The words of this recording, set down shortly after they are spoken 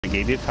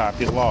gave you a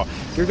copy of the law.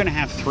 You're going to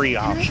have three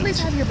options. Can I please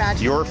have your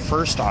badge? Your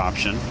first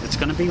option, it's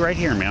going to be right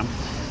here, ma'am.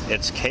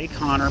 It's K.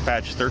 Connor,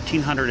 badge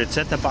 1300. It's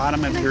at the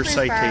bottom of your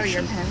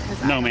citation.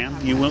 No, ma'am.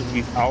 You will.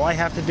 All I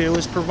have to do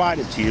is provide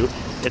it to you.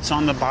 It's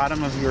on the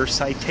bottom of your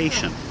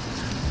citation.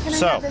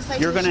 So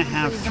you're going to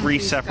have three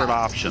separate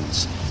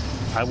options.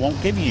 I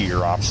won't give you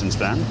your options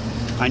then.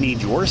 I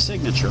need your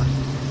signature.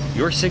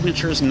 Your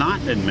signature is not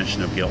an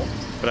admission of guilt,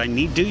 but I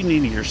do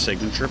need your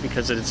signature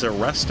because it's an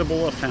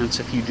arrestable offense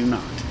if you do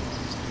not.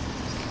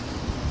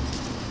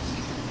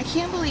 I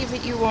can't believe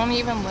that you won't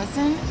even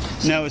listen.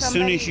 No, as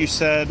soon as you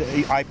said,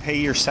 I pay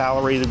your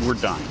salary, that we're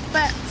done.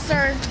 But,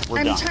 sir,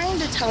 I'm trying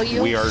to tell you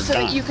so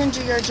that you can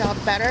do your job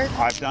better.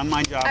 I've done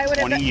my job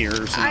 20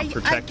 years, and I'm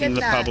protecting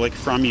the public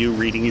from you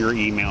reading your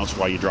emails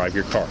while you drive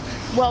your car.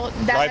 Well,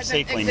 that drive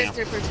hasn't safely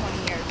existed for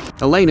 20 years.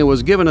 Elena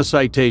was given a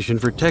citation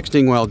for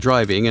texting while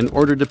driving and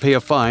ordered to pay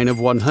a fine of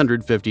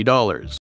 $150.